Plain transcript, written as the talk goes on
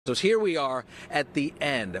So here we are at the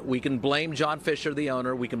end. We can blame John Fisher, the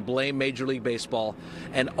owner. We can blame Major League Baseball.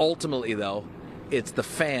 And ultimately, though, it's the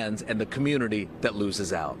fans and the community that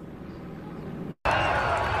loses out.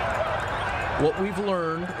 What we've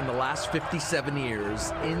learned in the last 57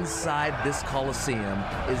 years inside this Coliseum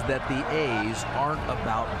is that the A's aren't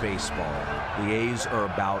about baseball. The A's are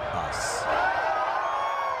about us.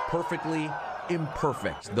 Perfectly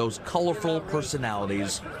imperfect. Those colorful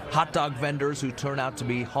personalities, hot dog vendors who turn out to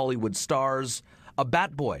be Hollywood stars, a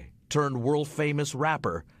bat boy turned world-famous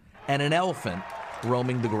rapper, and an elephant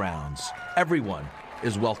roaming the grounds. Everyone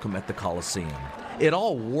is welcome at the Coliseum. It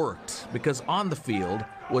all worked because on the field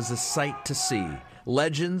was a sight to see.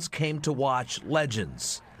 Legends came to watch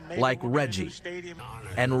legends like Reggie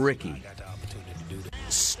and Ricky,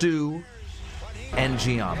 Stu and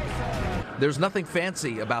Giambi. There's nothing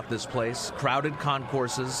fancy about this place, crowded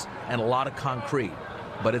concourses and a lot of concrete,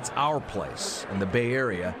 but it's our place, and the Bay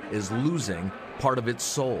Area is losing part of its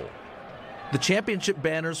soul. The championship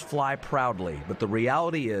banners fly proudly, but the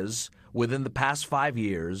reality is, within the past 5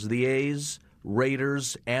 years, the A's,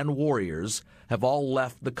 Raiders, and Warriors have all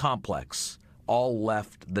left the complex, all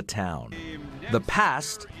left the town. The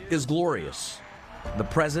past is glorious. The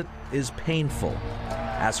present is painful.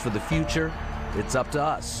 As for the future, it's up to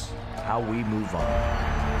us how we move on.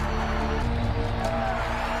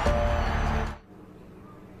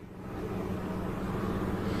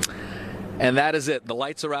 And that is it. The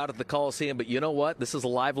lights are out at the Coliseum, but you know what? This is a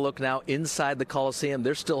live look now inside the Coliseum.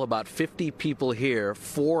 There's still about 50 people here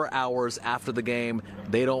 4 hours after the game.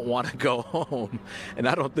 They don't want to go home, and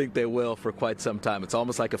I don't think they will for quite some time. It's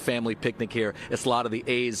almost like a family picnic here. It's a lot of the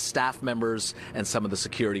A's staff members and some of the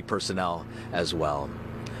security personnel as well.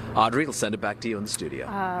 Audrey, I'll send it back to you in the studio.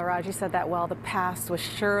 Raj, you said that well. The past was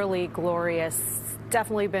surely glorious.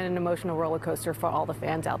 Definitely been an emotional roller coaster for all the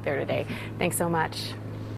fans out there today. Thanks so much.